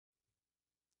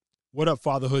What up,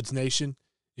 Fatherhoods Nation?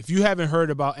 If you haven't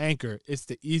heard about Anchor, it's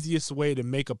the easiest way to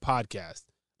make a podcast.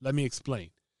 Let me explain.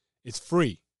 It's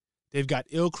free. They've got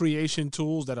ill creation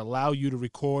tools that allow you to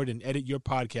record and edit your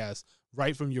podcast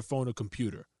right from your phone or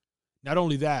computer. Not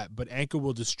only that, but Anchor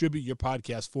will distribute your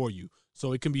podcast for you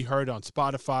so it can be heard on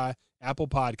Spotify, Apple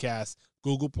Podcasts,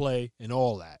 Google Play, and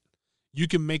all that. You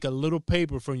can make a little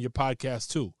paper from your podcast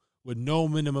too, with no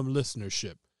minimum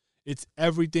listenership. It's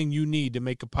everything you need to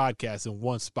make a podcast in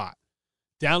one spot.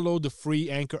 Download the free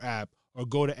Anchor app or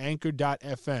go to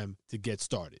anchor.fm to get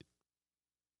started.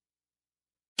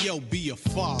 Yo, be a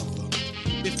father.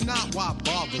 If not, why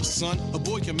bother, son? A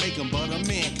boy can make them, but a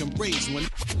man can raise one.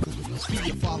 Be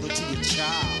a father to your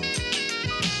child.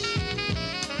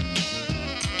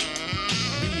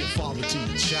 Be a father to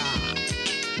your child.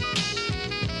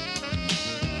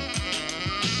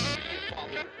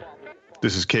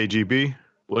 This is KGB.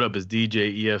 What up, is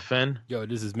DJ EFN? Yo,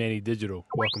 this is Manny Digital.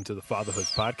 Welcome to the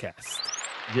Fatherhoods Podcast.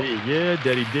 Yeah,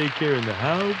 Daddy Daycare in the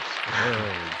house.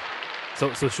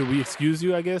 So should we excuse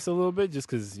you, I guess, a little bit, just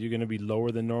because you're going to be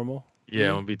lower than normal? Yeah,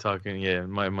 I'm going to be talking,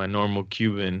 my normal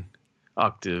Cuban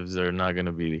octaves are not going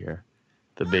to be here.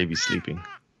 The baby's sleeping.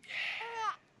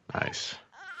 Nice.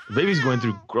 The baby's going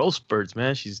through growth spurts,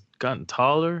 man. She's gotten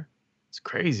taller. It's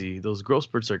crazy. Those growth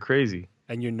spurts are crazy.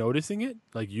 And you're noticing it?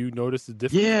 Like, you notice the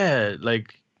difference? Yeah,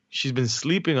 like she's been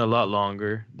sleeping a lot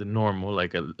longer than normal,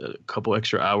 like a couple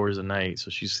extra hours a night.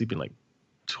 So she's sleeping like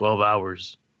 12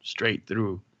 hours straight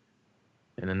through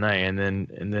in the night. And then,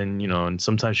 and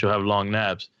sometimes she'll have long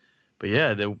naps. But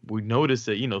yeah, we noticed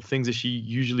that, things that she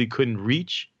usually couldn't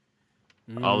reach,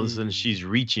 all of a sudden she's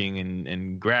reaching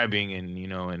and grabbing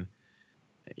and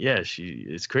yeah,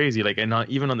 it's crazy. Like, and not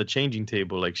even on the changing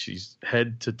table, like she's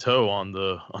head to toe on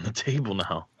the table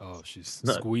now. Oh, she's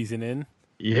squeezing in?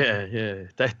 Yeah.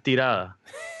 Está estirada.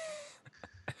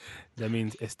 That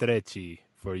means estrechi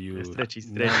for you Estrechi.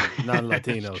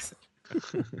 non-Latinos.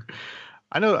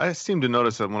 I seem to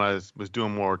notice that when I was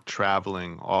doing more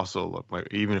traveling also, like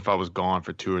even if I was gone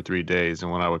for 2 or 3 days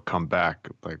and when I would come back,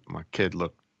 like my kid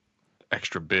looked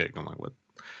extra big. I'm like, what's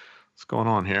going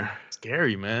on here?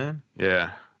 Scary, man.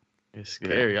 Yeah. It's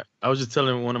scary. Yeah. I was just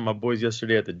telling one of my boys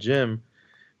yesterday at the gym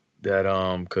that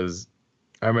because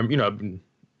I remember, I've been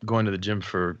going to the gym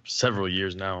for several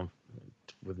years now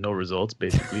with no results,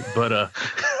 basically. But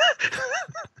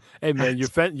hey, man, you're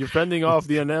fending off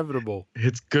the inevitable.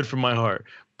 It's good for my heart.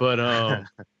 But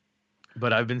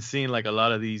but I've been seeing like a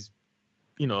lot of these,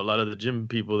 a lot of the gym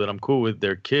people that I'm cool with,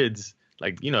 their kids,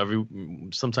 like,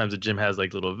 sometimes the gym has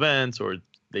like little events or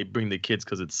they bring the kids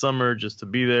because it's summer just to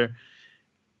be there.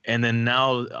 And then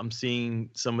now I'm seeing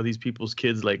some of these people's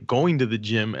kids like going to the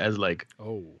gym as like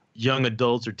young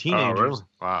adults or teenagers. Oh, really?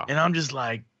 Wow. And I'm just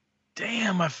like,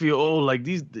 damn, I feel old. Like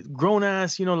these grown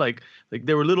ass, like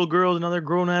they were little girls and now they're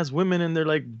grown ass women and they're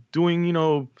like doing,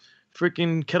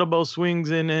 freaking kettlebell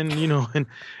swings and and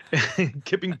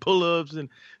kipping pull-ups and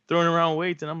throwing around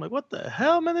weights. And I'm like, what the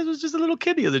hell, man? This was just a little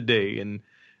kid the other day. And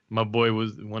my boy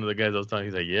was one of the guys I was talking.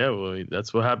 He's like, yeah, well,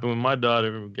 that's what happened with my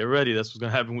daughter. Get ready. That's what's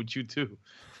going to happen with you too.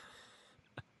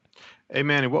 Hey,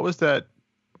 Manny, what was that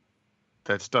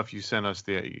stuff you sent us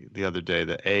the other day?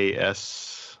 The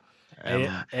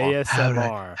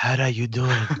ASMR. How are you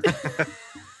doing?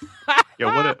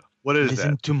 Yeah, what is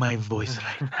Listen that? to my voice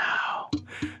right now.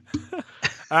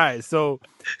 All right, so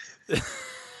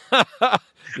I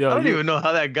don't even know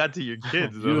how that got to your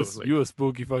kids. You a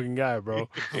spooky fucking guy, bro.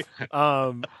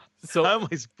 So how am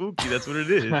I spooky? That's what it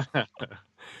is.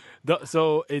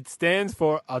 So it stands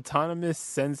for Autonomous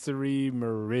Sensory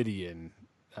Meridian.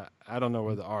 I don't know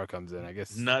where the R comes in. I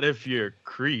guess Not if you're a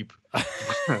creep.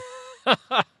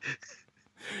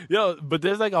 Yo, but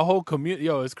there's like a whole community.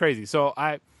 Yo, it's crazy. So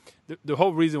the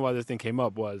whole reason why this thing came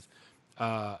up was,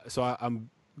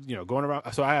 I'm going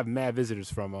around. So I have mad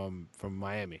visitors from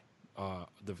Miami.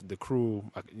 The crew,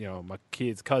 my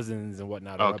kids' cousins and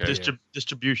whatnot. Okay.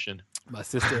 Distribution. My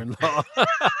sister-in-law.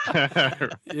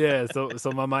 Yeah,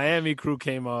 so my Miami crew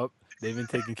came up. They've been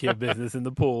taking care of business in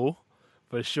the pool,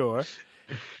 for sure.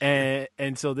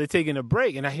 And so they're taking a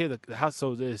break, and I hear the house.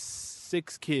 So there's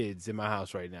 6 kids in my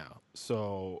house right now.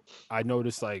 So I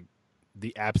noticed like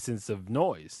the absence of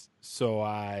noise. So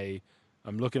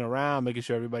I'm looking around, making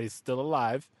sure everybody's still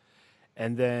alive,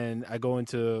 and then I go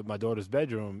into my daughter's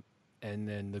bedroom, and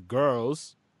then the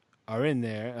girls are in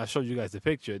there. I showed you guys the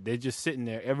picture. They're just sitting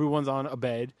there. Everyone's on a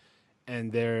bed,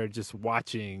 and they're just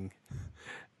watching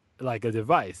like a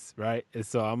device, right? And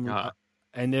so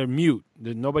and they're mute.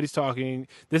 Nobody's talking.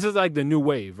 This is like the new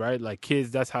wave, right? Like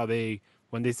kids, that's how they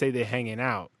when they say they're hanging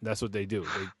out, that's what they do.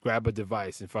 They grab a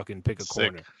device and fucking pick a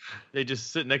Sick. corner. They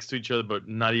just sit next to each other, but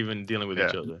not even dealing with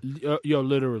each other. Yo,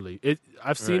 literally,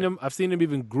 I've seen Right. them. I've seen them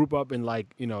even group up in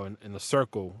like in a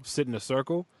circle, sit in a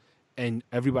circle, and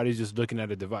everybody's just looking at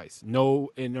a device. No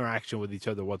interaction with each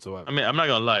other whatsoever. I mean, I'm not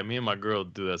gonna lie. Me and my girl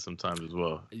do that sometimes as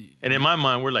well. And in my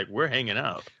mind, we're hanging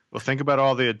out. Well, think about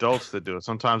all the adults that do it.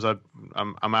 Sometimes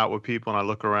I'm out with people and I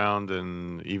look around,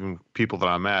 and even people that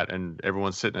I'm at, and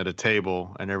everyone's sitting at a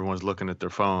table and everyone's looking at their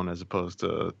phone as opposed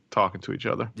to talking to each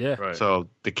other. Yeah, Right. So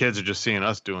the kids are just seeing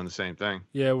us doing the same thing.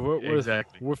 yeah, we're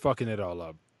Exactly. we're fucking it all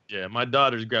up. Yeah, my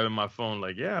daughter's grabbing my phone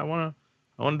like, yeah, I wanna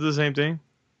do the same thing.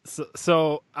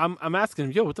 So I'm asking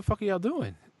them, yo, what the fuck are y'all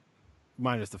doing?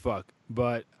 Minus the fuck,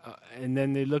 but and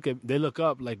then they look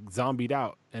up like zombied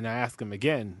out, and I ask them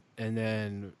again, and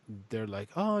then they're like,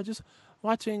 oh, just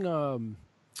watching.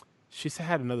 She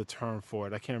had another term for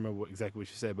it. I can't remember exactly what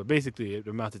she said, but basically it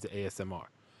amounted to ASMR.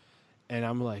 And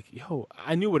I'm like, yo,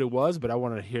 I knew what it was, but I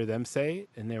wanted to hear them say it,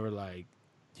 and they were like,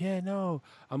 yeah, no,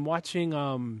 I'm watching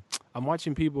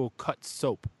people cut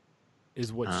soap,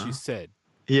 is what she said.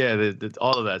 Yeah,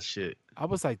 all of that shit. I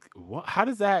was like, what? How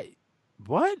does that?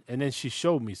 What? And then she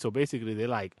showed me. So basically, they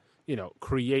like,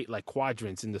 create like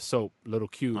quadrants in the soap, little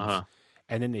cubes,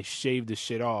 and then they shave the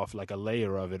shit off, like a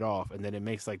layer of it off, and then it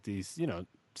makes like these,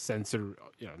 sensor,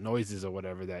 noises or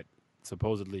whatever that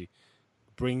supposedly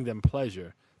bring them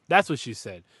pleasure. That's what she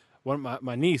said.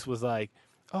 My niece was like,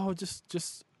 oh,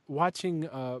 just watching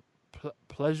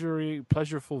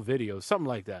pleasureful videos, something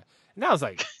like that. And I was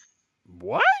like,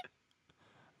 what?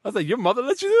 I was like, your mother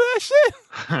let you do that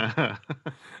shit?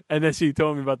 And then she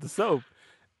told me about the soap.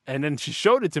 And then she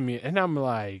showed it to me. And I'm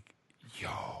like,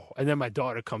 yo. And then my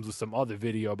daughter comes with some other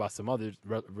video about some other,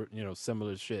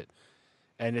 similar shit.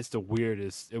 And it's the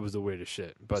weirdest. It was the weirdest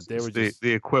shit. But they were just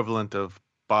the equivalent of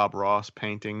Bob Ross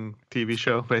painting TV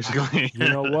show, basically. You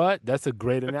know what? That's a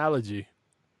great analogy.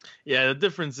 Yeah, the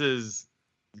difference is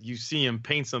you see him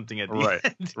paint something at the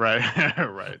end.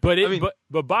 Right. But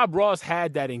but Bob Ross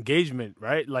had that engagement,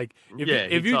 right? Like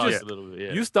if you just a little bit,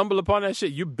 yeah. you stumble upon that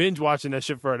shit, you binge watching that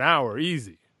shit for an hour,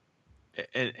 easy.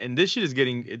 And this shit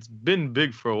it's been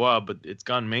big for a while, but it's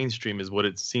gone mainstream is what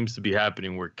it seems to be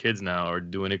happening where kids now are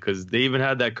doing it, because they even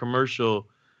had that commercial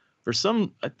for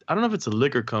some, I don't know if it's a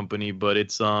liquor company, but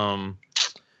it's homies,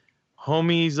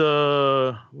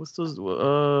 what's those,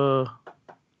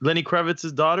 Lenny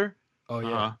Kravitz's daughter. Oh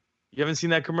yeah. You haven't seen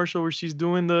that commercial where she's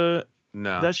doing that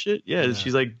shit? Yeah, No.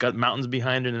 she's like got mountains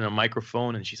behind her and a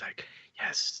microphone, and she's like,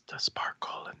 yes, the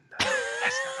sparkle and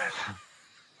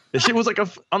the shit was like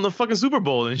on the fucking Super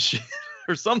Bowl and shit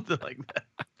or something like that.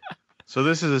 So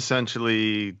this is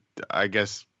essentially, I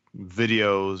guess,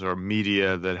 videos or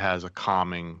media that has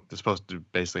that's supposed to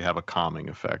basically have a calming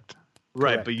effect.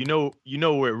 Right, Correct. but you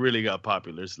know where it really got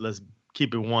popular. So let's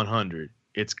keep it 100.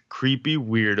 It's creepy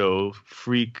weirdo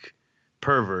freak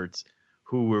perverts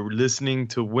who were listening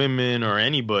to women or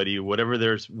anybody, whatever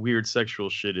their weird sexual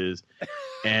shit is,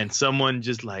 and someone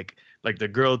just like the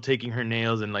girl taking her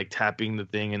nails and like tapping the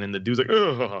thing, and then the dude's like,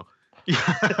 oh.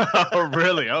 Oh,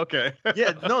 really? Okay.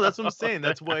 Yeah, no, that's what I'm saying.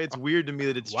 That's why it's weird to me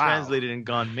that it's Wow. translated and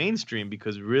gone mainstream,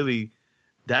 because really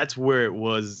that's where it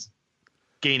was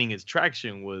gaining its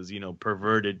traction, was,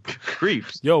 perverted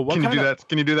creeps. Yo, what Can you kind do of, that?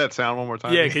 Can you do that sound one more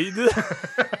time? Yeah, can you do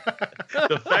that?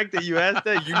 The fact that you asked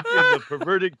that, you're in the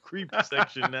perverted creep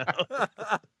section now.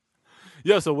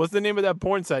 Yo, so what's the name of that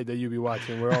porn site that you be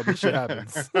watching where all this shit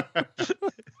happens?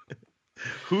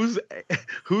 Who's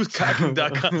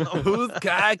cocking.com? Who's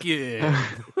cocking?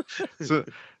 So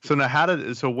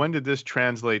now when did this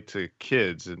translate to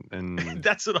kids and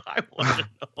That's what I want to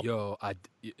know. Yo,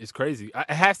 it's crazy.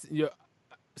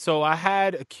 So I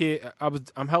had a kid.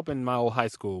 I'm helping my old high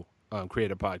school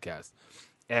create a podcast,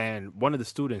 and one of the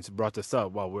students brought this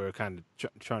up while we were kind of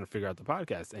trying to figure out the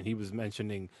podcast, and he was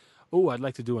mentioning, "Oh, I'd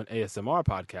like to do an ASMR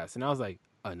podcast," and I was like,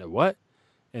 "No, what?"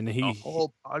 And then A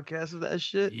whole podcast of that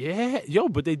shit? yeah, yo,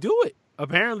 but they do it.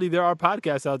 Apparently, there are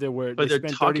podcasts out there where But they they're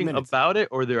spend 30 talking minutes. about it,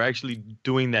 or they're actually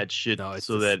doing that shit No, it's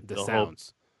so the, that the the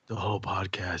sounds. whole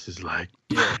podcast is like,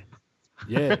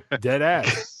 Yeah, dead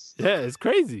ass. Yeah, it's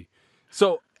crazy.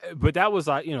 So, but that was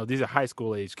like, these are high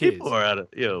school age kids. people are out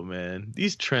of, man,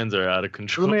 these trends are out of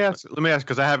control. Let me ask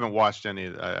because I haven't watched any.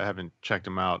 I haven't checked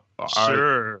them out.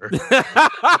 Sure.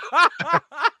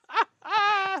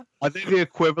 Are they the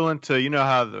equivalent to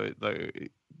how the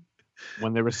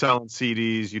when they were selling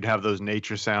CDs, you'd have those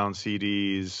nature sound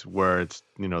CDs where it's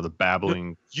the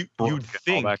babbling, You'd all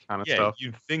think, that kind of stuff.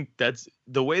 you'd think that's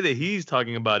the way that he's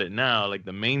talking about it now, like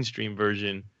the mainstream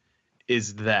version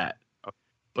is that.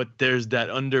 But there's that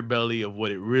underbelly of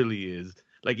what it really is.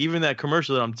 Like even that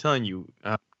commercial that I'm telling you,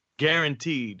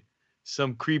 guaranteed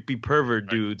some creepy pervert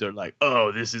dudes are like,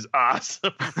 "Oh, this is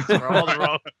awesome," for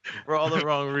all the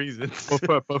wrong reasons.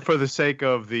 Well, but for the sake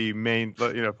of the main,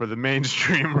 for the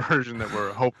mainstream version that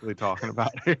we're hopefully talking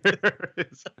about here,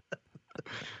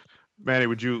 Manny,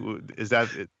 is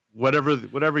that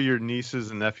whatever your nieces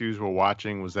and nephews were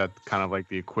watching? Was that kind of like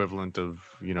the equivalent of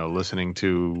listening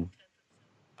to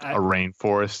a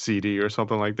rainforest CD or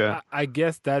something like that? I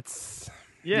guess that's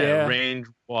rain,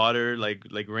 water, like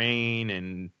rain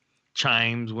and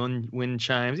chimes, wind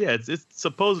chimes. Yeah, it's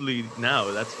supposedly now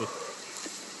that's what.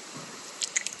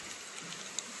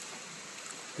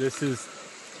 This is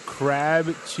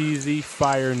crab cheesy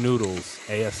fire noodles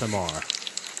ASMR.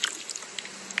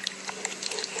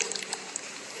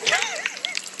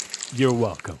 You're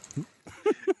welcome.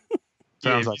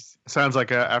 Sounds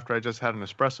like after I just had an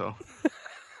espresso.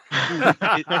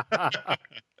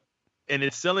 And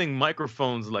it's selling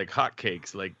microphones like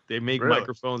hotcakes. Like they make Really?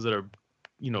 microphones that are,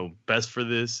 best for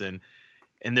this. And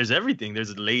there's everything.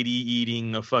 There's a lady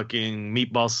eating a fucking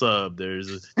meatball sub.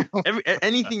 There's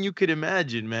anything you could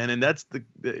imagine, man. And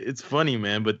it's funny,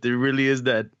 man. But there really is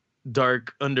that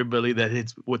dark underbelly that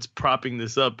it's what's propping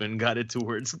this up and got it to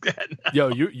where it's at now. Yo,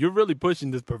 you're really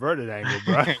pushing this perverted angle,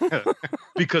 bro.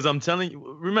 Because I'm telling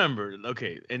you, remember,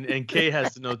 okay, and Kay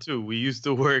has to know too. We used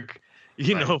to work,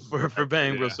 for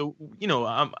Bang Bros. So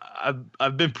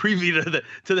I've been privy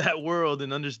to that world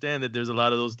and understand that there's a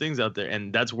lot of those things out there,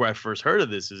 and that's where I first heard of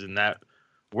this is in that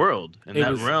world, in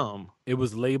that realm. It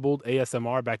was labeled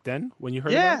ASMR back then when you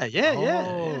heard it? Yeah.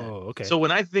 Oh, okay. So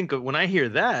when I hear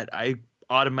that, I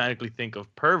automatically think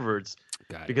of perverts.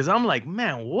 Because I'm like,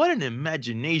 man, what an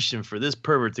imagination for this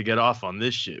pervert to get off on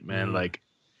this shit, man. Like,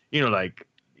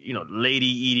 lady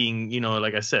eating,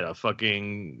 like I said, a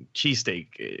fucking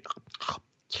cheesesteak.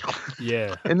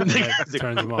 Yeah. And then that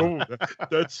turns them on.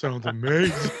 That sounds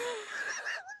amazing.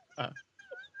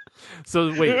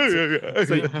 So wait,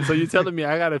 so you're telling me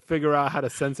I gotta figure out how to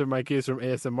censor my kids from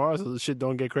ASMR so the shit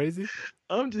don't get crazy?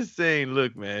 I'm just saying,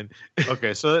 look, man.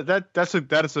 Okay, so that's a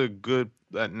good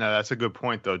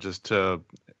point though. There's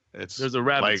a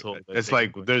rabbit hole. It's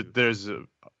like there's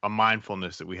a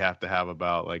mindfulness that we have to have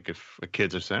about like if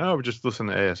kids are saying, "Oh, we're just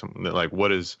listening to ASMR," like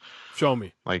what is? Show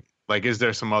me. Like is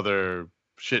there some other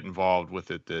shit involved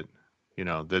with it that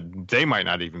that they might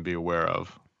not even be aware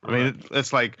of? I mean,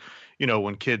 it's like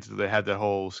when kids they had that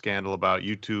whole scandal about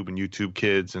YouTube and YouTube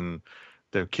Kids and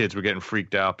the kids were getting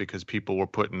freaked out because people were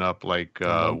putting up like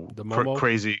the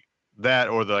crazy that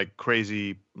or the like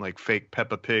crazy like fake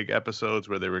Peppa Pig episodes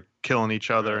where they were killing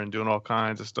each other and doing all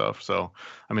kinds of stuff. So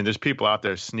I mean, there's people out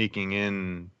there sneaking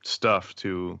in stuff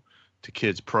to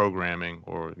kids programming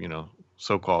or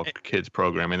so-called kids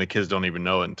programming. The kids don't even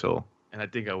know it until. And I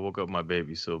think I woke up my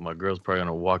baby, so my girl's probably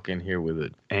gonna walk in here with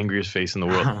the angriest face in the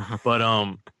world. But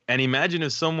and imagine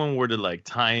if someone were to like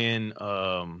tie in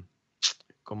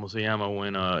como se llama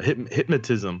when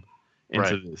hypnotism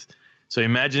into this. So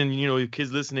imagine your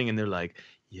kids listening and they're like,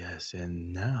 yes,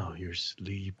 and now you're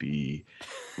sleepy,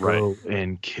 go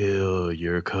and kill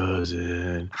your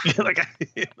cousin.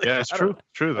 Yeah, it's true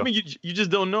though. I mean, you just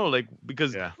don't know, like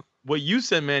because. Yeah. What you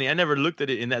said, Manny, I never looked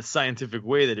at it in that scientific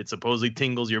way that it supposedly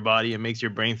tingles your body and makes your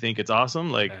brain think it's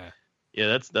awesome. Like,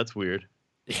 yeah, that's weird.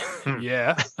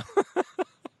 Yeah.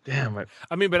 Damn.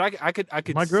 I mean, but I could.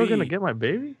 My girl gonna get my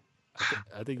baby?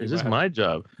 I think is this my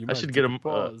job? I should get a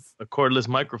cordless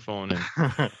microphone.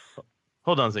 And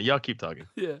hold on a second. Y'all keep talking.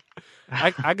 Yeah,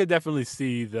 I could definitely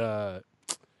see the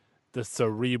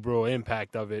cerebral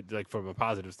impact of it, like from a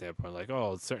positive standpoint. Like,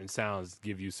 oh, certain sounds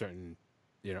give you certain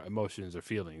emotions or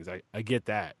feelings. I get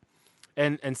that.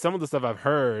 And some of the stuff I've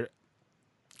heard,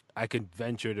 I could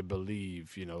venture to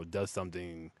believe, does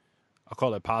something, I'll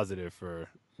call it positive for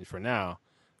now,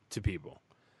 to people.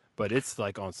 But it's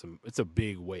like it's a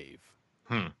big wave.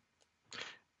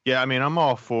 Yeah, I mean, I'm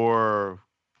all for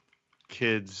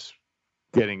kids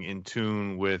getting in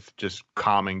tune with just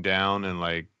calming down and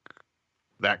like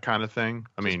that kind of thing.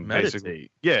 I mean,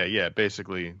 meditate.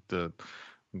 Basically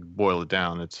boil it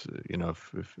down, it's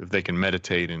if they can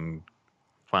meditate and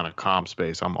find a calm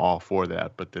space, I'm all for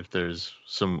that. But if there's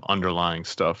some underlying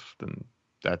stuff, then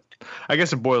that I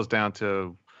guess it boils down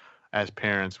to, as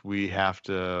parents, we have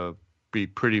to be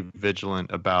pretty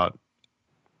vigilant about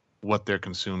what they're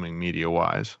consuming media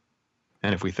wise.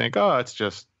 And if we think, oh, it's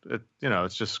just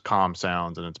calm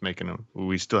sounds and it's making them,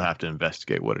 we still have to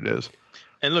investigate what it is.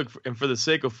 And look, and for the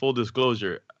sake of full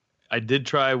disclosure, I did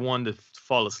try one to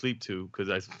fall asleep to because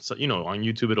on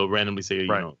YouTube it'll randomly say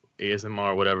ASMR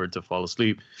or whatever to fall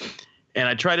asleep, And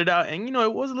I tried it out, and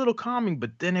it was a little calming,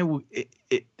 but then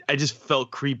I just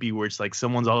felt creepy, where it's like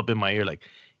someone's all up in my ear, like,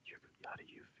 how do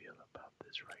you feel about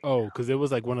this right Oh, now? because it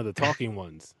was like one of the talking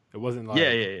ones. It wasn't like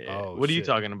Yeah. Oh, What are you shit.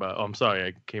 talking about? Oh, I'm sorry,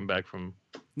 I came back from.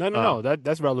 No.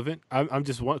 That's relevant. I'm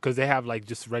just one because they have like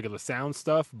just regular sound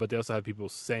stuff, but they also have people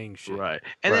saying shit. Right.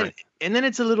 And then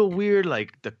it's a little weird,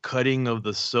 like the cutting of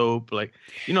the soap, like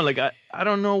like I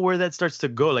don't know where that starts to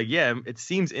go. Like, yeah, it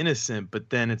seems innocent, but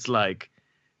then it's like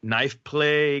knife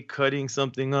play, cutting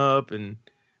something up, and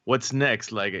what's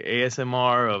next? Like an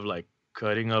ASMR of like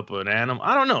cutting up an animal.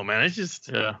 I don't know, man. It's just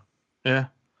Yeah.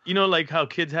 like how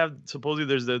kids have, supposedly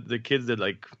there's the kids that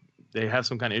like they have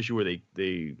some kind of issue where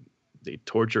they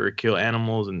torture or kill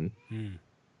animals, and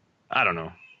I don't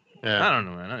know. Yeah. I don't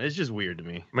know, man. It's just weird to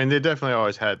me. I mean, they definitely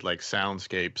always had like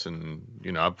soundscapes, and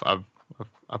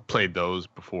I've played those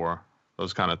before,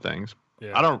 those kind of things.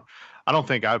 Yeah. I don't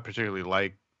think I particularly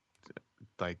like,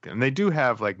 and they do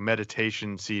have like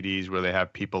meditation CDs where they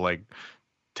have people like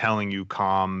telling you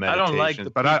calm meditations. I don't like the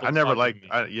but I people never talking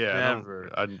like, to me. Never.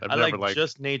 I've I never like liked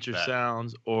just nature that.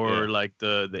 sounds, or Yeah. like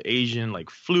the Asian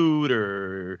like flute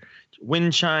or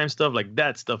wind chime stuff. Like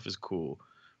that stuff is cool.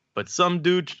 But some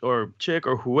dude or chick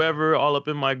or whoever all up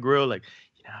in my grill, like,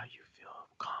 you feel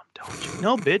calm, don't you?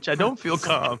 No, bitch, I don't feel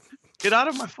calm. Get out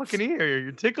of my fucking ear.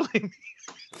 You're tickling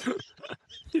me.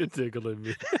 You're tickling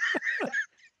me.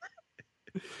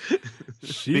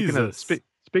 Speaking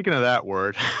of that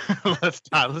word, let's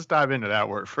dive into that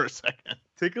word for a second.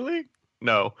 Tickling?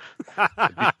 No,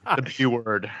 the B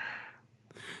word.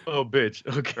 Oh, bitch.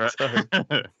 Okay,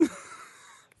 sorry.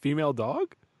 Female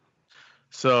dog?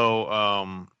 So,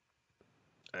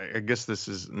 I guess this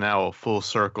is now a full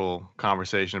circle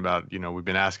conversation about, we've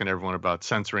been asking everyone about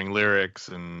censoring lyrics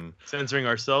and Censoring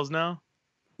ourselves now?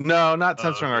 no, not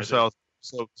censoring okay. ourselves.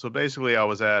 So basically I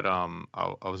was at an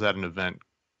event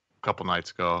a couple nights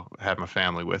ago. I had my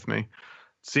family with me. It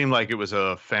seemed like it was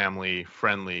a family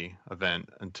friendly event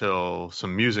until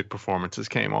some music performances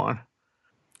came on.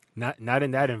 Not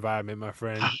in that environment, my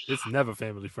friend. It's never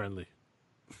family friendly.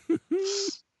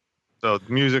 So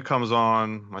the music comes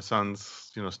on, my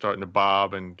son's, starting to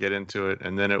bob and get into it,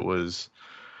 and then it was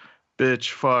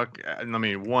bitch, fuck, I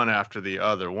mean, one after the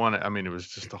other. It was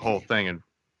just the whole thing, and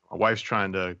my wife's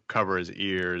trying to cover his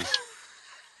ears.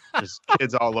 There's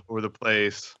kids all over the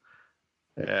place.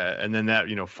 And then that,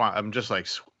 I'm just like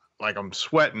I'm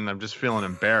sweating, I'm just feeling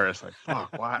embarrassed, like,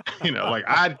 fuck, why? Like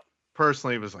I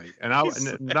personally was like, and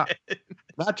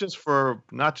not just for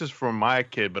my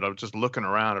kid, but I was just looking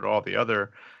around at all the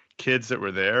other kids that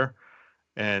were there,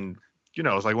 and it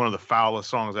was like one of the foulest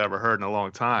songs I ever heard in a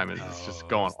long time, and it's just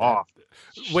going off.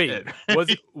 Wait,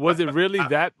 was it really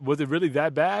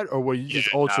that bad, or were you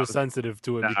just ultra sensitive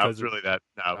to it? Because it was really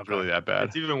that bad.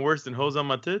 It's even worse than hose on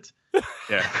my tits.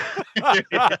 Yeah.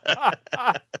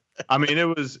 I mean,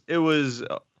 it was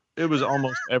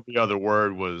almost every other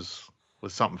word was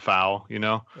something foul,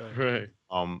 Right.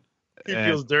 He and-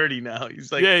 feels dirty now.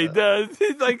 He's like, yeah, he does.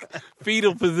 He's like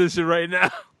fetal position right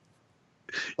now.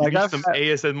 like you need I've some had-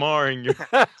 ASMR in your.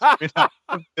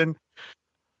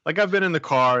 I've been in the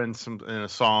car and a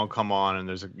song come on and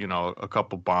there's a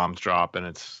couple bombs drop and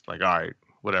it's like, all right,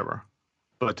 whatever.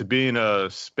 But to be in a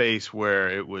space where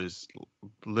it was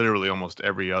literally almost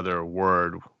every other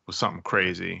word was something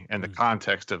crazy, and the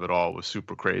context of it all was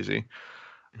super crazy.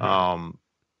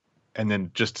 And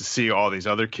then just to see all these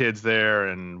other kids there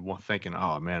and thinking,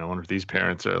 oh man, I wonder if these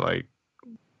parents are like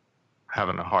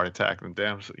having a heart attack and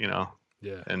damn,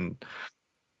 Yeah. And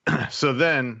so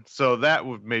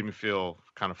that made me feel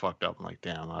kind of fucked up. I'm like,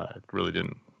 damn, I really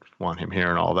didn't want him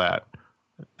hearing all that.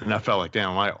 And I felt like,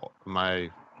 damn, am I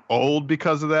old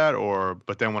because of that?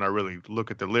 But then when I really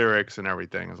look at the lyrics and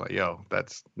everything, it's like, yo,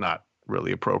 that's not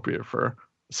really appropriate for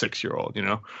a 6-year-old,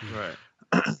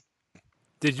 Right.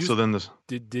 Did you? So then this.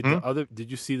 Did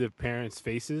you see the parents'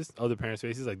 faces? Other parents'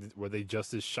 faces? Like, were they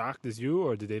just as shocked as you,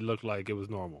 or did they look like it was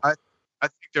normal? I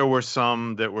think there were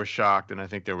some that were shocked, and I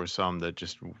think there were some that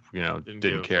just,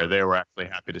 didn't care. They were actually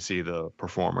happy to see the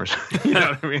performers. You know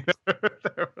what I mean? They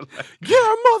were like,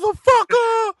 yeah,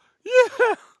 motherfucker.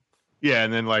 Yeah. yeah,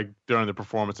 and then like during the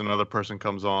performance, another person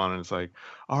comes on, and it's like,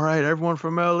 all right, everyone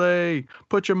from LA,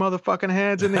 put your motherfucking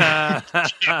hands in the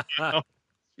air.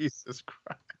 Jesus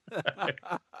Christ.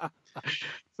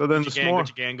 So then this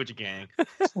morning, Gucci gang.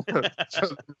 so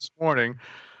this morning,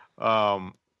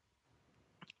 I'm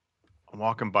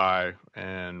walking by,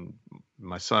 and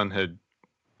my son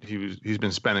he's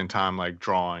been spending time like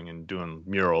drawing and doing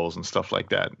murals and stuff like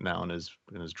that now in his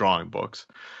drawing books,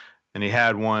 and he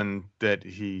had one that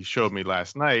he showed me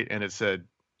last night, and it said,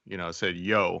 it said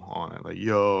yo on it, like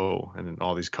yo, and then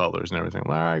all these colors and everything.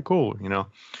 All right, cool,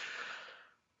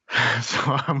 So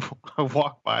I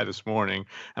walk by this morning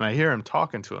and I hear him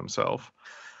talking to himself,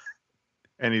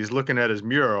 and he's looking at his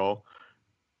mural,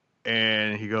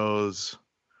 and he goes,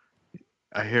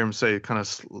 I hear him say kind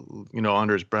of,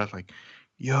 under his breath, like,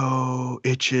 yo,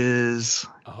 itches.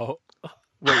 Oh,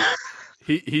 wait.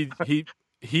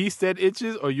 He said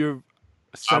itches, or you're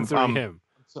censoring him?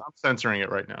 I'm censoring it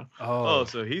right now. Oh,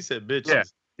 so he said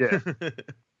bitches. Yeah.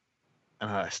 And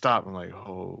I stop. I'm like,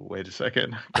 oh, wait a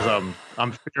second, because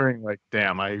I'm figuring like,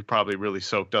 damn, I probably really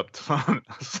soaked up to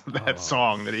that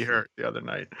song that he heard the other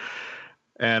night.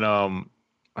 And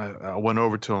I went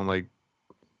over to him like,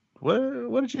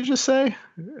 what did you just say?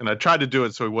 And I tried to do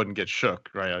it so he wouldn't get shook,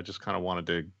 right? I just kind of wanted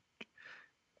to.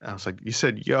 I was like, you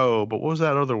said yo, but what was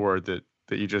that other word that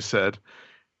you just said?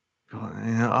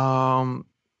 Nothing.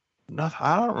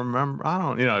 I don't remember. I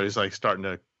don't. He's like starting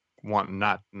to want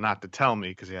not to tell me,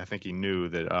 because I think he knew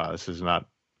that this is not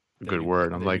a good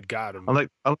word. I'm like, got him. I'm like,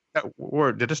 that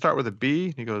word, did it start with a B?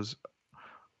 And he goes,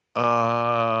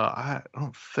 I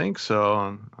don't think so.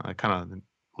 And I kind of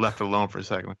left it alone for a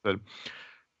second. I said,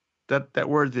 that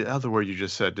word, the other word you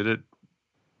just said, did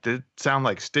it sound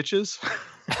like stitches?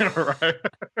 Right.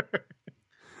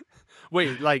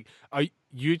 Wait, like, are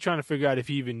you trying to figure out if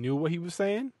he even knew what he was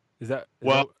saying?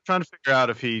 I'm trying to figure out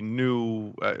if he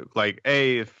knew,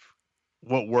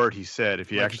 what word he said, if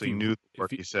he actually knew the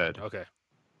word he said. Okay.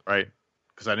 Right?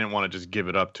 Because I didn't want to just give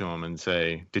it up to him and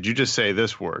say, did you just say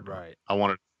this word? Right. I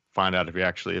wanted to find out if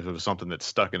it was something that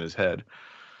stuck in his head.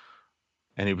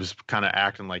 And he was kind of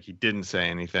acting like he didn't say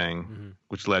anything,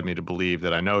 which led me to believe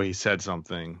that I know he said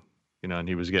something, and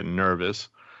he was getting nervous.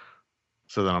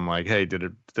 So then I'm like, hey,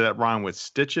 did that rhyme with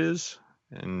stitches?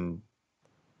 And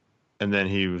then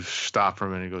he stopped for a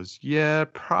minute. He goes, yeah,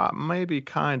 maybe,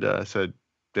 kind of. I said,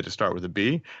 did it start with a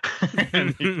B?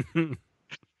 And he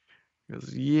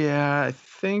goes, yeah, I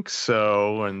think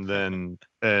so. And then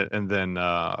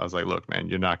I was like, look, man,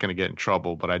 you're not going to get in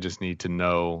trouble, but I just need to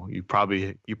know. You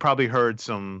probably heard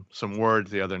some words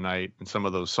the other night in some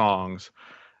of those songs,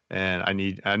 and I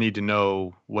need to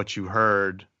know what you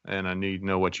heard, and I need to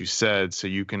know what you said, so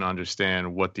you can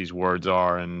understand what these words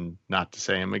are and not to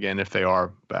say them again if they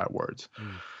are bad words.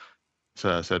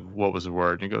 So I said, what was the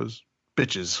word? And he goes,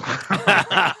 bitches.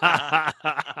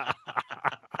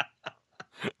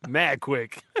 Mad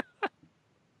quick.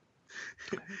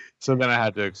 So then I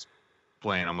had to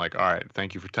explain. I'm like, all right,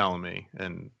 thank you for telling me.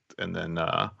 And then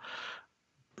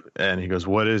and he goes,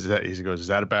 what is that? He goes, is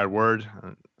that a bad word?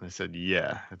 And I said,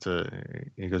 yeah,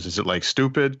 he goes, is it like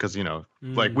stupid? Because,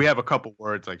 like we have a couple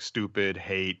words like stupid,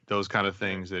 hate, those kind of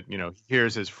things that, he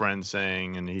hears his friends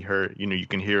saying, and he heard, you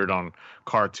can hear it on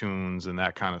cartoons and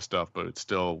that kind of stuff, but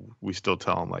we still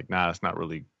tell him like, nah, it's not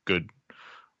really good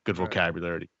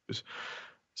vocabulary to use.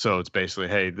 So it's basically,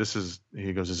 hey,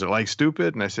 he goes, is it like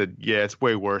stupid? And I said, yeah, it's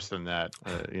way worse than that,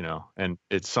 and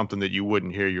it's something that you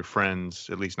wouldn't hear your friends,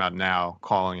 at least not now,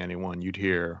 calling anyone. You'd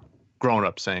hear grown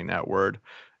up saying that word.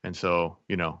 And so,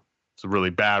 it's a really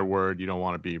bad word. You don't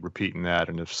want to be repeating that.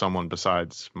 And if someone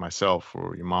besides myself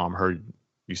or your mom heard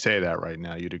you say that right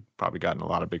now, you'd have probably gotten in a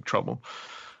lot of big trouble.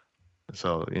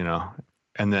 So,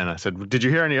 and then I said, did you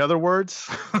hear any other words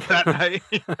that night?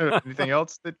 Anything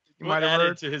else that you might have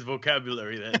heard? To his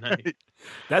vocabulary that night.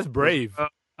 That's brave.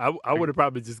 I would have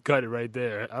probably just cut it right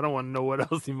there. I don't want to know what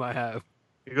else he might have.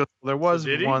 He goes, there was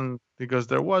one. He goes,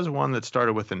 there was one that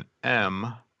started with an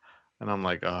M, and I'm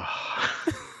like,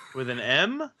 with an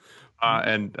M?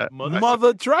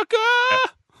 Mother trucker.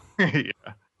 Yeah,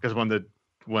 because when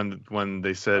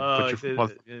they said put your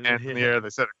hands in the air, they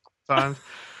said it a couple times.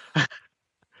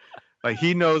 Like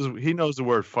he knows the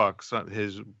word fuck. So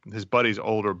his buddy's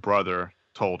older brother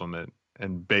told him it,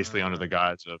 and basically under the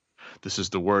guise of, this is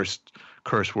the worst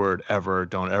curse word ever.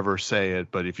 Don't ever say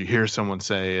it. But if you hear someone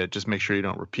say it, just make sure you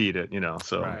don't repeat it.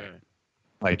 So right.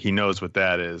 Like he knows what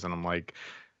that is, and I'm like,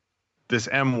 this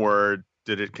M word,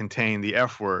 did it contain the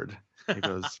F word? He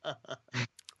goes,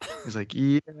 he's like,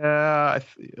 yeah,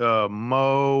 I'm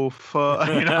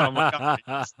like,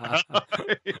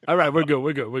 all right, we're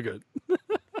good.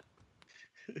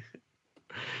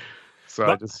 So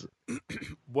I just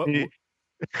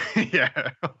yeah,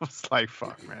 I was like,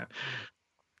 fuck, man.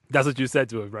 That's what you said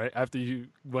to him, right? After you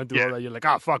went through all that, you're like,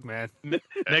 oh, fuck, man.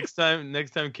 Next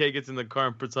time Kay gets in the car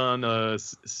and puts on, do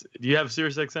you have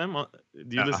Sirius XM?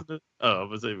 Do you listen to it? Oh, I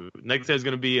was like, next time is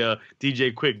going to be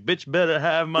DJ Quick. Bitch better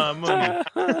have my money.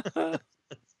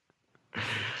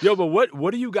 Yo, but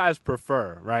what do you guys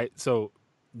prefer, right? So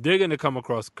they're going to come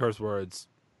across curse words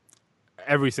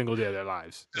every single day of their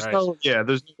lives. There's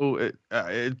Right?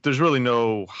 there's really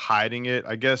no hiding it.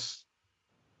 I guess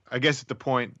at the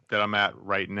point that I'm at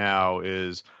right now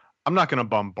is I'm not going to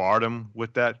bombard him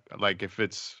with that. Like if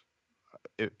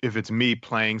it's me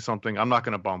playing something, I'm not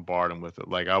going to bombard him with it.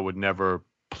 Like I would never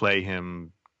play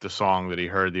him the song that he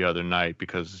heard the other night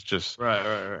because it's just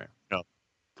Right. You know,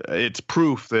 it's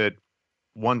proof that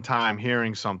one time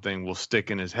hearing something will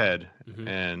stick in his head,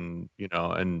 and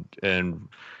and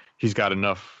he's got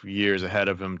enough years ahead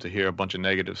of him to hear a bunch of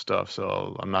negative stuff.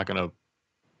 So I'm not going to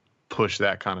push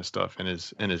that kind of stuff in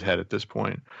his head at this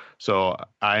point. So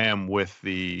I am with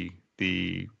the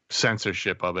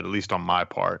censorship of it, at least on my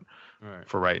part,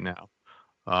 for right now.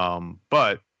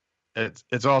 But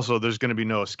it's also, there's going to be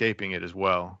no escaping it as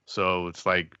well. So it's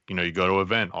like, you go to an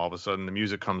event, all of a sudden the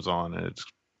music comes on and it's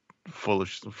full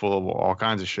of all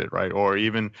kinds of shit, right? Or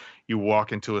even you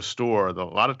walk into a store. A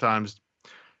lot of times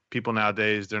people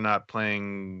nowadays, they're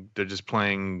just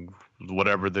playing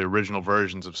whatever the original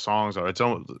versions of songs are. It's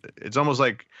almost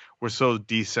like we're so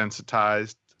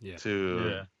desensitized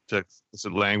to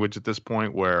language at this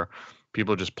point where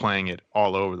people are just playing it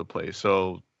all over the place.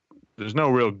 So there's no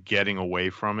real getting away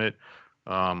from it.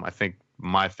 I think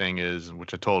my thing is,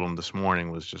 which I told him this morning,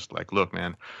 was just like, look,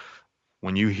 man,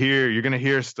 when you're going to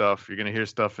hear stuff. You're going to hear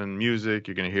stuff in music.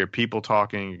 You're going to hear people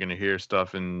talking. You're going to hear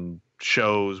stuff in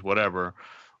shows, whatever.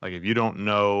 Like if you don't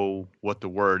know what the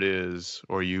word is,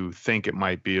 or you think it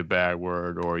might be a bad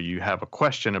word, or you have a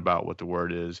question about what the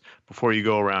word is, before you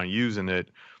go around using it,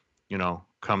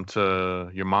 come to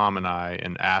your mom and I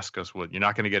and ask us what. You're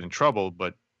not going to get in trouble,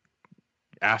 but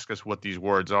ask us what these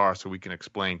words are so we can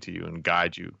explain to you and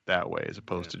guide you that way, as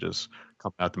opposed to just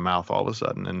coming out the mouth all of a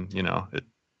sudden and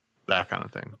that kind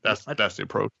of thing. That's the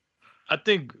approach. I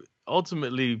think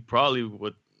ultimately, probably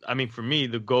for me,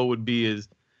 the goal would be is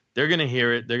they're going to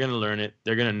hear it, they're going to learn it,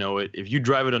 they're going to know it. If you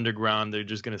drive it underground, they're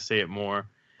just going to say it more.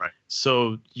 Right.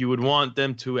 So you would want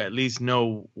them to at least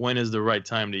know when is the right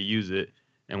time to use it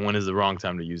and when is the wrong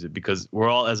time to use it, because we're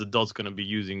all as adults going to be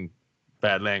using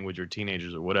bad language, or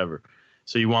teenagers or whatever.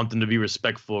 So you want them to be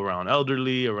respectful around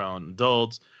elderly, around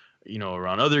adults,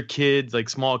 around other kids, like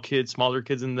smaller kids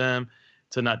than them,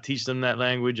 to not teach them that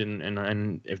language.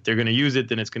 And if they're going to use it,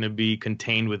 then it's going to be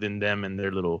contained within them and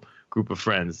their little group of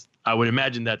friends. I would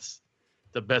imagine that's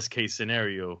the best case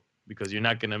scenario, because they're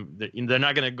not going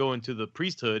to go into the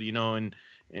priesthood, and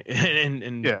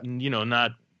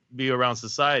not be around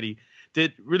society.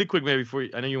 Really quick, maybe before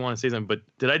I know you want to say something, but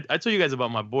did I tell you guys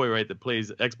about my boy, right, that plays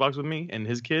Xbox with me and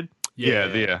his kid? Yeah.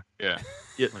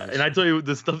 And I tell you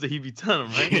the stuff that he be telling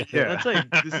him, right? Yeah. And I tell you,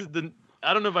 this is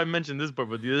I don't know if I mentioned this part,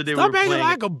 but the other day Stop we were playing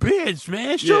like a bitch,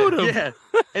 man. Shoot him. Yeah.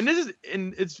 And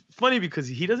it's funny because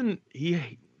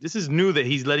this is new that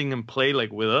he's letting him play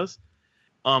like with us.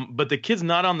 But the kid's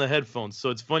not on the headphones. So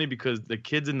it's funny because the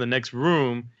kid's in the next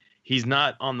room. He's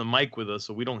not on the mic with us,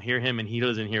 so we don't hear him and he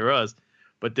doesn't hear us.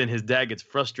 But then his dad gets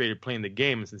frustrated playing the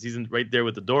game, and since he's right there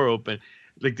with the door open,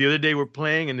 like the other day we're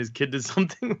playing and his kid did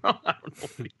something wrong. I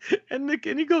don't know.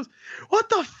 And he goes, "What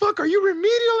the fuck? Are you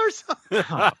remedial or something?"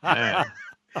 Oh, man.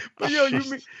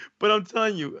 But I'm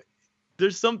telling you,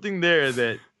 there's something there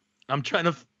that I'm trying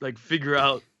to figure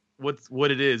out what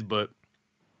it is, but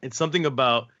it's something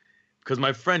about, because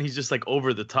my friend, he's just like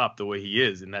over the top the way he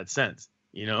is in that sense,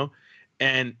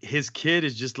 and his kid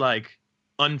is just like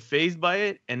unfazed by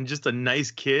it and just a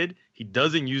nice kid. He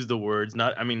doesn't use the words,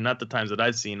 not the times that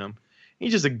I've seen him.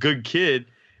 He's just a good kid,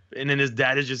 and then his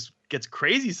dad gets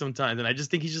crazy sometimes, and I just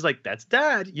think he's just like, that's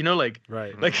dad,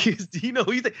 Right. Like he's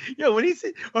like, yo, when he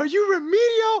said, "Are you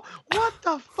remedial? What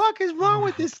the fuck is wrong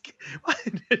with this kid?"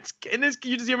 And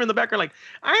you just hear him in the background like,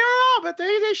 "I don't know, but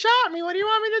they shot me. What do you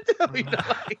want me to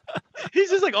do?" He's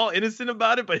just like all innocent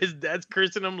about it, but his dad's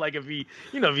cursing him like if he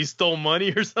stole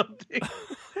money or something.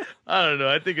 I don't know.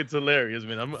 I think it's hilarious,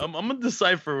 man. I'm gonna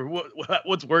decipher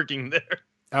what's working there.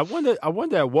 I wonder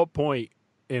at what point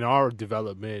in our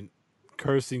development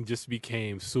cursing just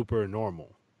became super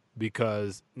normal,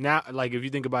 because now, like, if you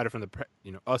think about it from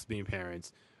the us being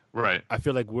parents, Right. I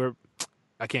feel like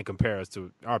I can't compare us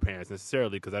to our parents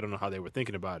necessarily because I don't know how they were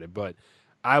thinking about it, but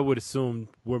I would assume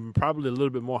we're probably a little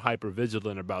bit more hyper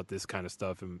vigilant about this kind of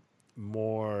stuff and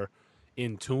more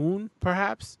in tune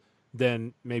perhaps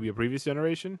than maybe a previous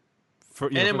generation for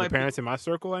the parents in my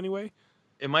circle anyway.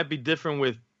 It might be different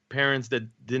with parents that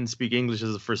didn't speak English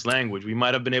as a first language. We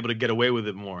might have been able to get away with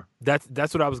it more.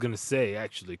 That's what I was going to say,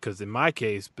 actually, because in my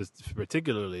case,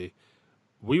 particularly,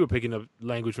 we were picking up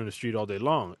language from the street all day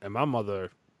long, and my mother,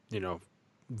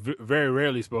 very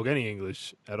rarely spoke any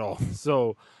English at all.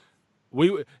 So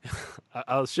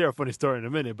I'll share a funny story in a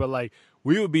minute, but like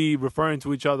we would be referring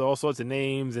to each other all sorts of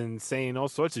names and saying all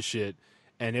sorts of shit,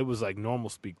 and it was like normal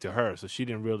speak to her, so she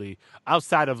didn't really,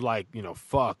 outside of like,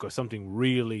 fuck or something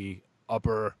really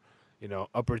upper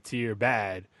tier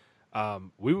bad.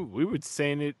 We were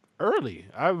saying it early.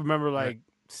 I remember like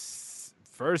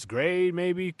first grade,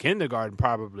 maybe kindergarten,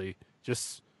 probably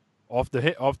just off the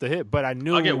hip. But I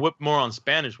knew I get whipped more on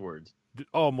Spanish words.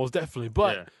 Oh, most definitely.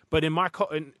 But in my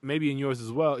and maybe in yours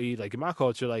as well, E, like in my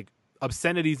culture, like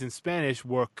obscenities in Spanish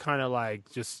were kind of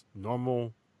like just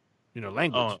normal,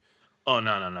 language. Oh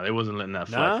no. They wasn't letting that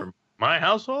fly Nah? from my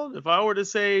household. If I were to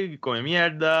say "come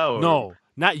mierda" or No,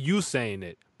 not you saying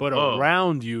it, but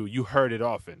around you heard it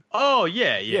often. Oh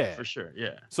yeah, for sure,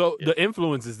 yeah. So the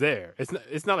influence is there.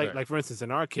 It's not like for instance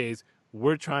in our case,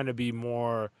 we're trying to be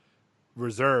more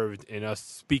reserved in us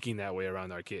speaking that way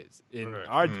around our kids. In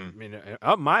our,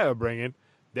 up my upbringing,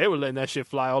 they were letting that shit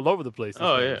fly all over the place.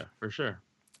 Oh yeah, for sure.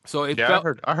 So it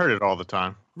felt, I heard it all the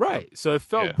time. Right. So it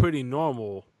felt pretty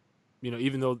normal,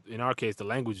 even though in our case the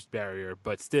language barrier,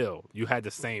 but still you had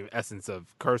the same essence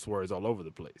of curse words all over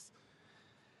the place.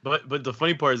 But the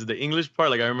funny part is the English part.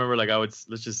 Like I remember, like let's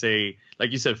just say,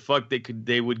 like you said, fuck.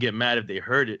 They would get mad if they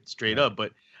heard it straight up.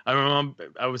 But I remember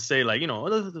I would say like,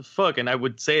 what the fuck, and I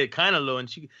would say it kind of low, and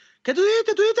she, ¿Qué tú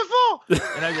dijiste for?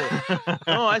 And I go,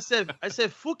 no, I said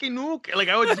fucking nuke. Like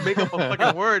I would just make up a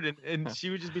fucking word, and she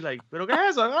would just be like, pero qué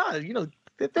es eso?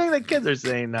 The thing that kids are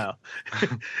saying now,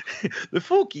 the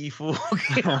fuki.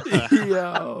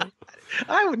 Yo,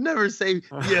 I would never say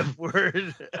the F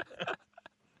word.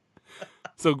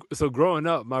 So growing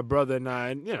up, my brother and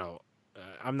I,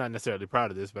 I'm not necessarily proud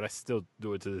of this, but I still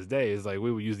do it to this day. Is like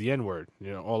we would use the N word,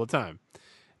 all the time,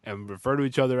 and refer to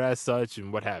each other as such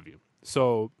and what have you.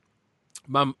 So,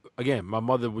 my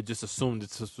mother would just assume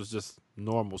that this was just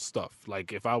normal stuff.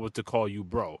 Like if I was to call you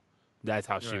bro, that's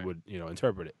how she would,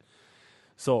 interpret it.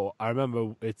 So I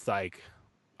remember it's like,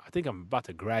 I think I'm about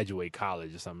to graduate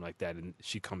college or something like that, and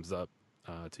she comes up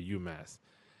to UMass,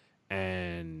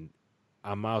 and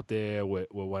I'm out there with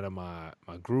one of my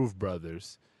groove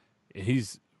brothers, and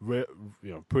he's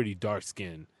pretty dark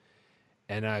skinned,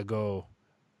 and I go,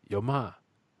 yo ma,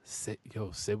 say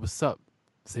what's up,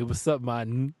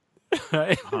 man.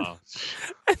 And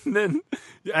then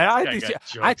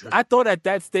I thought at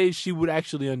that stage she would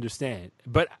actually understand,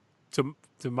 but to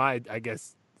my, I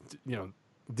guess,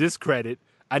 discredit,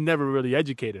 I never really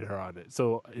educated her on it.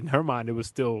 So in her mind, it was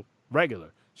still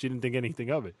regular. She didn't think anything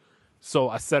of it. So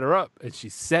I set her up, and she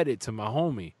said it to my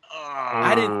homie.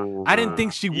 I didn't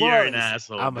think she was. You're an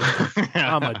asshole. I'm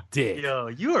a dick. Yo,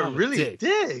 you are really a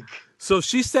dick. So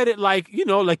she said it like,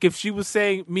 like if she was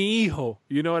saying mi hijo,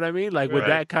 you know what I mean? Like with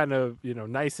that kind of,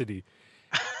 nicety.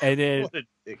 And then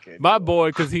my boy,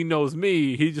 because he knows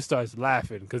me, he just starts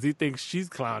laughing because he thinks she's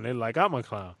clowning like I'm a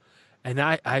clown. And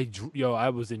I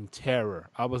was in terror.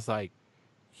 I was like,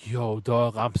 yo,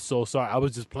 dog, I'm so sorry. I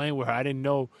was just playing with her. I didn't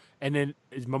know. And then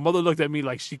my mother looked at me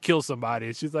like she killed somebody.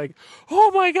 And she's like,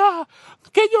 oh, my God,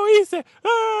 que yo hice?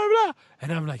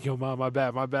 And I'm like, yo, mom, my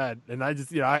bad. And I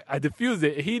just, I diffused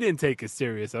it. He didn't take it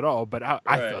serious at all, but I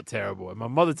felt terrible. And my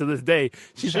mother to this day,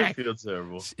 she feels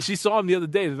terrible. She saw him the other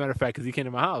day, as a matter of fact, because he came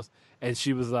to my house. And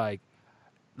she was like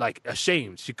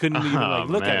ashamed. She couldn't even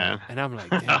look at him. And I'm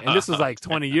like, damn. And this was like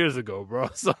 20 years ago, bro.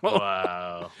 So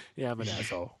wow. Yeah, I'm an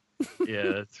asshole.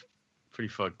 Yeah, that's pretty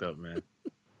fucked up, man.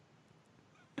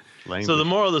 Language. So the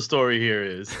moral of the story here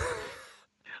is,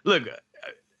 look,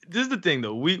 this is the thing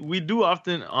though. We do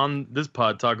often on this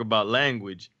pod talk about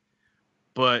language,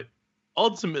 but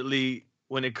ultimately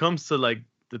when it comes to like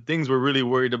the things we're really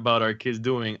worried about our kids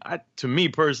doing, to me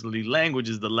personally, language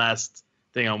is the last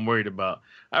thing I'm worried about.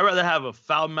 I'd rather have a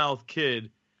foul-mouthed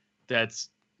kid that's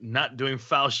not doing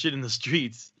foul shit in the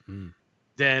streets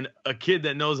than a kid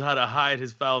that knows how to hide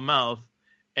his foul mouth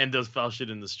and does foul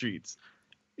shit in the streets.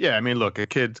 Yeah, I mean, look, a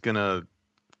kid's gonna.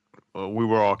 We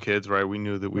were all kids, right? We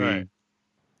knew that we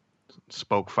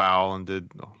spoke foul and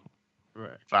did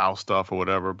foul stuff or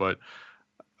whatever. But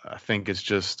I think it's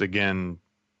just, again,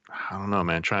 I don't know,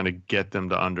 man, trying to get them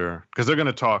to because they're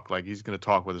gonna talk, like he's gonna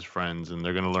talk with his friends, and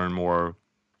they're gonna learn more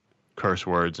curse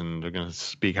words, and they're gonna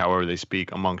speak however they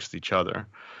speak amongst each other.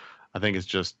 I think it's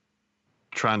just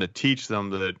trying to teach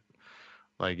them that,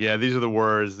 like, yeah, these are the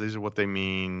words, these are what they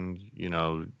mean,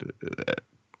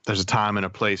 there's a time and a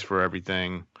place for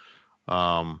everything.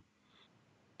 But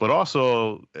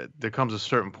also there comes a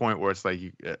certain point where it's like,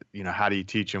 how do you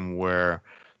teach them where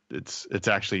it's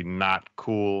actually not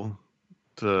cool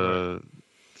to,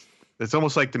 it's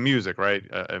almost like the music, right?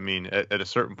 I mean, at a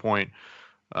certain point,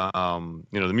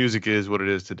 The music is what it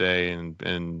is today,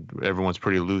 and everyone's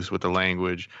pretty loose with the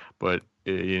language. But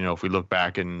if we look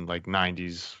back in like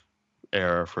 '90s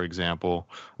era, for example,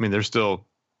 I mean, there's still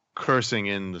cursing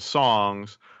in the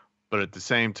songs, but at the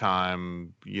same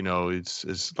time,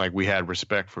 it's like we had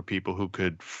respect for people who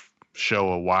could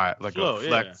show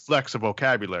flex of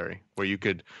vocabulary where you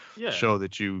could show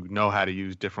that you know how to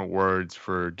use different words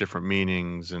for different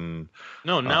meanings. And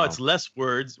now it's less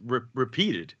words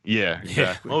repeated. Yeah,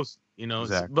 exactly. Most,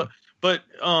 exactly. But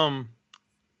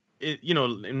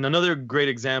another great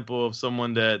example of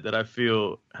someone that I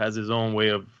feel has his own way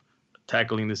of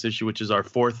tackling this issue, which is our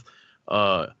fourth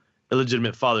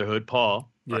illegitimate fatherhood, Paul.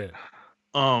 Yeah.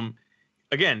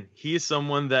 Again, he is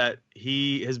someone that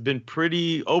he has been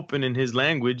pretty open in his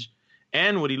language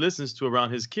and what he listens to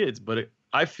around his kids. But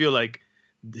I feel like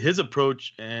his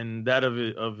approach and that of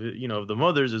the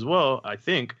mothers as well, I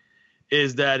think,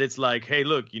 is that it's like, hey,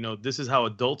 look, this is how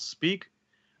adults speak.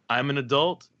 I'm an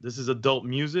adult. This is adult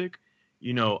music.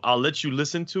 I'll let you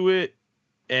listen to it.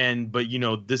 But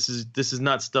this is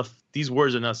not stuff. These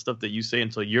words are not stuff that you say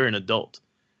until you're an adult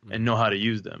and know how to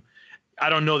use them. I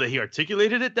don't know that he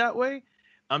articulated it that way.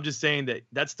 I'm just saying that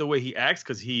that's the way he acts,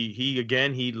 because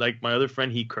he like my other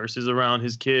friend, he curses around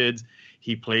his kids.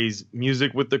 He plays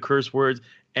music with the curse words.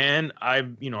 And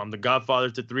I'm the godfather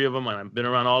to 3 of them, and I've been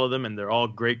around all of them, and they're all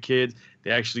great kids.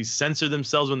 They actually censor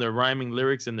themselves when they're rhyming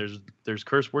lyrics and there's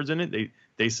curse words in it.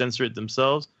 They censor it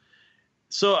themselves.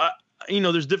 So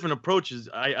there's different approaches.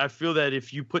 I feel that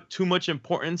if you put too much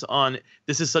importance on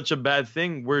this is such a bad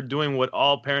thing, we're doing what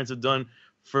all parents have done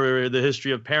for the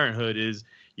history of parenthood, is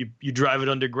you drive it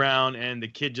underground and the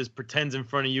kid just pretends in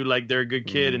front of you like they're a good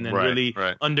kid, and then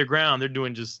underground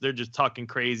they're just talking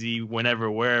crazy whenever,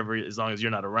 wherever, as long as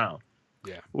you're not around.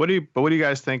 Yeah. What do you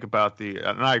guys think about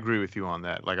and I agree with you on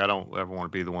that. Like, I don't ever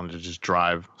want to be the one to just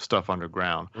drive stuff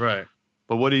underground. Right.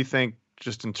 But what do you think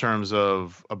just in terms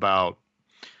of about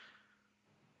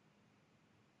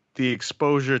the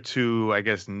exposure to, I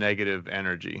guess, negative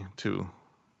energy to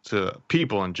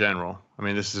people in general? I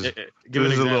mean, this is a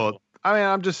little. I mean,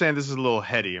 I'm just saying this is a little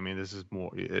heady. I mean, this is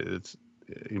more. It's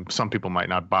some people might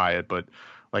not buy it, but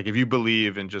like if you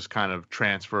believe in just kind of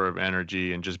transfer of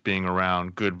energy and just being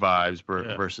around good vibes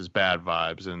versus bad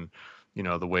vibes, and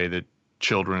the way that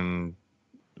children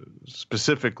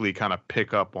specifically kind of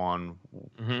pick up on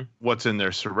what's in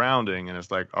their surrounding, and it's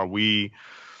like, are we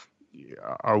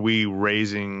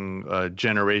raising a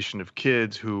generation of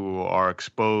kids who are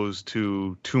exposed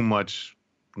to too much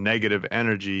negative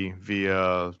energy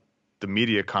via the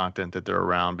media content that they're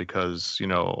around? Because a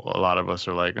lot of us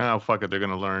are like, oh, fuck it, they're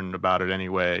going to learn about it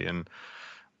anyway.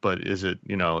 But is it,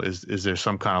 is there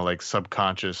some kind of like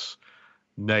subconscious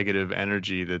negative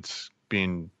energy that's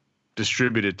being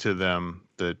distributed to them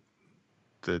that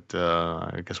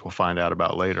I guess we'll find out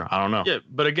about later? I don't know. Yeah,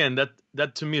 but again,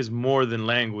 that to me is more than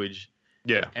language.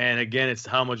 Yeah. And again, it's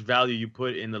how much value you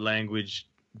put in the language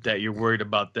that you're worried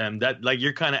about them. That, like,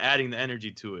 you're kind of adding the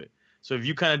energy to it. So if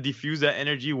you kind of diffuse that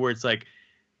energy where it's like,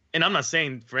 and I'm not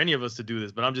saying for any of us to do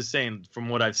this, but I'm just saying from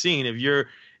what I've seen,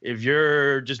 if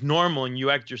you're just normal and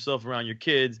you act yourself around your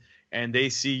kids and they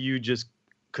see you just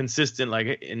consistent,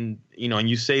 like, and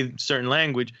you say certain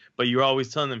language, but you're always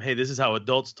telling them, hey, this is how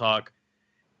adults talk,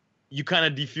 you kind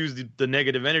of diffuse the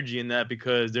negative energy in that,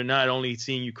 because they're not only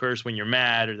seeing you curse when you're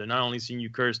mad, or they're not only seeing you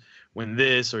curse when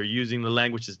this, or using the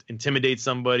language to intimidate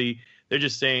somebody. They're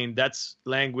just saying that's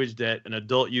language that an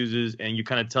adult uses, and you're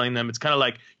kind of telling them. It's kind of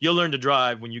like you'll learn to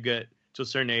drive when you get to a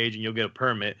certain age and you'll get a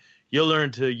permit. You'll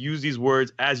learn to use these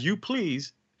words as you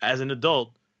please as an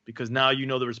adult, because now you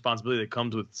know the responsibility that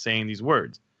comes with saying these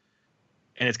words.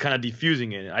 And it's kind of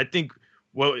diffusing it. I think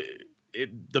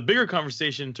the bigger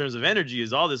conversation in terms of energy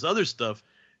is all this other stuff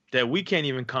that we can't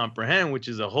even comprehend, which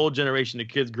is a whole generation of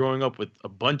kids growing up with a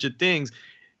bunch of things,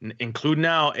 including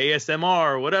now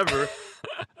ASMR or whatever,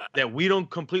 that we don't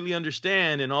completely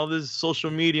understand, and all this social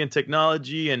media and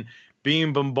technology, and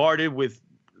being bombarded with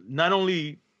not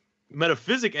only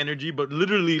metaphysic energy, but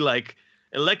literally like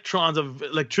electrons of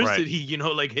electricity,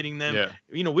 like hitting them. Yeah.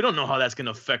 We don't know how that's going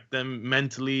to affect them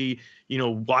mentally,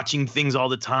 watching things all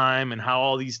the time, and how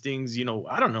all these things,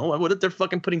 I don't know. What if they're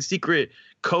fucking putting secret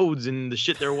codes in the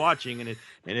shit they're watching, and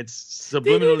it's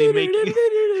subliminally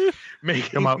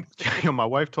making my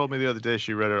wife told me the other day,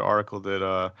 she read an article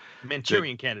that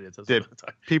Manchurian candidates.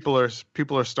 People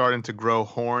are starting to grow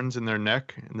horns in their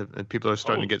neck, and people are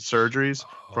starting to get surgeries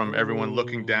from everyone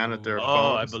looking down at their phones.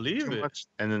 Oh, I believe it. Much.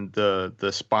 And then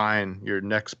the spine, your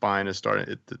neck spine is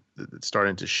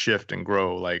starting to shift and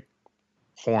grow like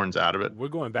horns out of it. We're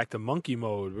going back to monkey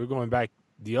mode. We're going back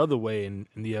the other way in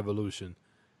the evolution.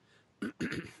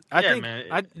 I Yeah, think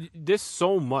man. there's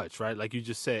so much, right? Like you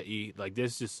just said, like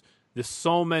there's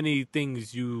so many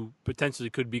things you potentially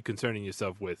could be concerning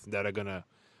yourself with that are gonna,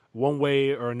 one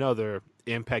way or another,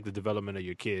 impact the development of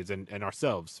your kids and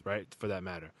ourselves, right? For that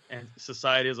matter. And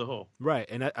society as a whole. Right,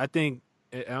 and I think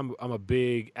I'm a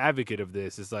big advocate of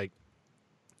this. It's like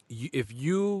if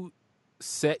you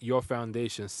set your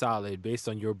foundation solid based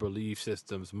on your belief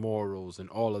systems, morals, and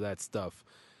all of that stuff.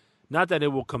 Not that it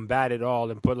will combat it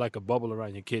all and put like a bubble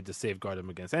around your kid to safeguard them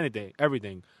against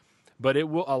everything, but it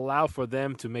will allow for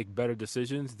them to make better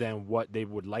decisions than what they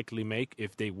would likely make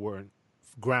if they weren't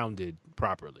grounded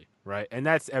properly, right? And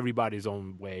that's everybody's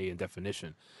own way and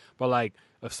definition. But like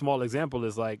a small example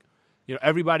is like,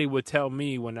 everybody would tell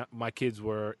me when my kids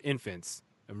were infants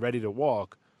and ready to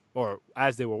walk, or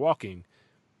as they were walking,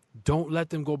 don't let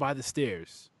them go by the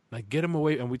stairs. Like, get them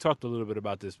away. And we talked a little bit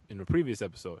about this in the previous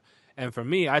episode. And for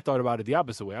me, I thought about it the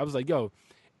opposite way. I was like, yo,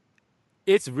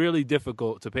 it's really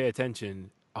difficult to pay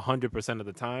attention 100% of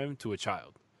the time to a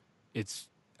child.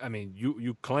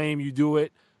 You claim you do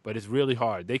it, but it's really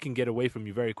hard. They can get away from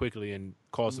you very quickly and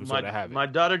cause some sort of havoc. My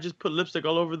daughter just put lipstick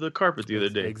all over the carpet the other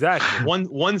day. Exactly.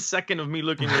 1 second of me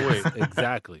looking away.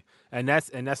 Exactly. And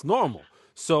that's normal.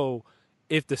 So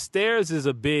if the stairs is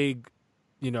a big,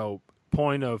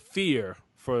 point of fear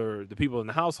for the people in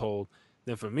the household,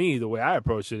 then for me, the way I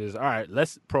approach it is, all right,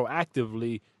 let's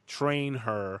proactively train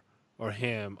her or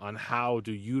him on how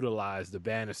to utilize the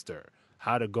banister,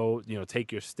 how to go,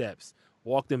 take your steps,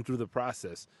 walk them through the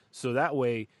process. So that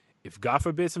way, if God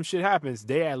forbid some shit happens,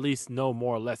 they at least know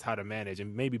more or less how to manage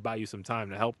and maybe buy you some time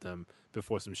to help them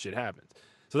before some shit happens.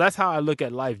 So that's how I look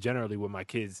at life generally with my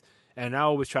kids. And I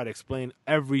always try to explain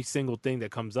every single thing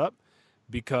that comes up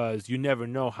because you never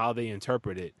know how they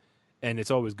interpret it. And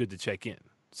it's always good to check in.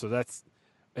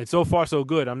 And so far so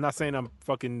good. I'm not saying I'm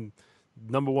fucking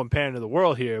number one parent of the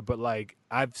world here, but like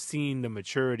I've seen the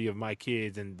maturity of my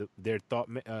kids and their thought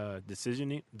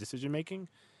decision making,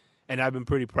 and I've been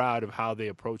pretty proud of how they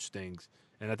approach things.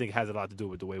 And I think it has a lot to do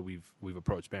with the way we've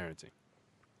approached parenting.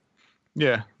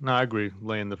 Yeah, no, I agree.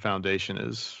 Laying the foundation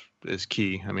is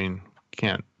key. I mean,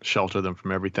 can't shelter them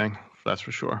from everything. That's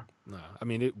for sure. No, I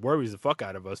mean, it worries the fuck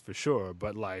out of us for sure.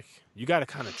 But like, you got to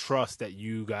kind of trust that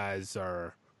you guys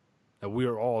that we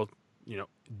are all,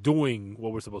 doing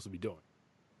what we're supposed to be doing.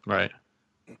 Right.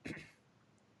 It's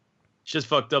just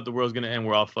fucked up. The world's gonna end.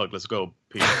 We're all fucked. Let's go.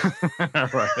 Peace.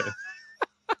 Right.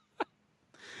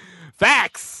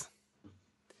 Facts.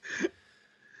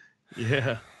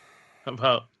 Yeah. How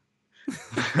about?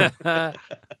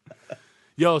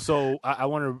 Yo, so I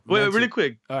want to wait, really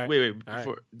quick. All right. Wait. All right.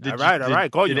 Before, All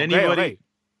right. Call you.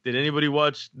 Did anybody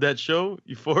watch that show,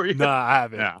 Euphoria? No, I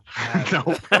haven't. Yeah.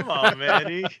 No. Come on,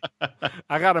 man.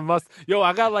 I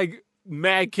got like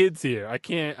mad kids here. I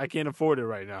can't afford it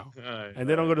right now. Right, and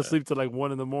then I'm going to sleep till like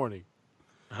 1 a.m. All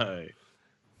right.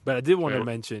 But I did want to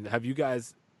mention, have you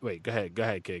guys, wait, go ahead,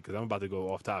 Kate, because I'm about to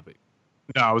go off topic.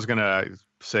 No, I was going to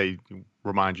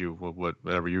remind you of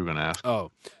whatever you were going to ask.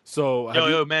 Oh, so.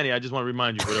 Yo, Manny, I just want to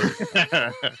remind you.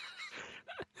 Whatever.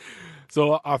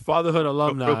 So our fatherhood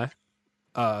alumni,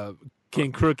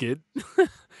 King Crooked.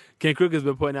 King Crooked's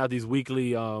been putting out these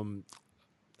weekly, I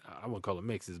wouldn't call them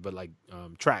mixes, but like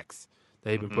tracks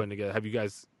that he's been putting together. Have you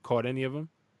guys caught any of them?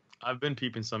 I've been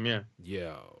peeping some, yeah.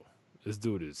 Yo, this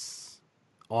dude is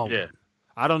on. Yeah.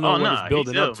 I don't know what he's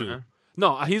building up to. Man.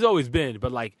 No, he's always been,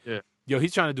 but like, yeah. Yo,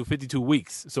 he's trying to do 52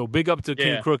 weeks. So big up to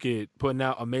King Crooked putting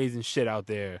out amazing shit out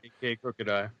there. King Crooked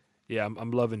Eye. Yeah,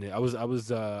 I'm loving it. I was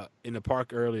in the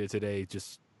park earlier today,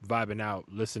 just vibing out,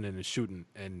 listening and shooting,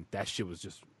 and that shit was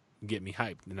just getting me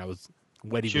hyped. And I was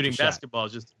wetty shooting with the basketball,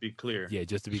 just to be clear. Yeah,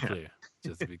 just to be clear.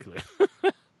 Just to be clear.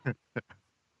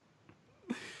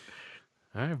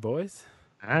 All right, boys.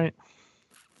 All right.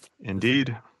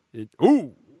 Indeed. It's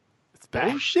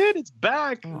back. Oh shit, it's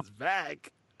back. It's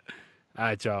back. All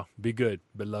right, y'all. Be good,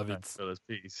 beloveds. All right, fellas,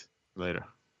 peace. Later.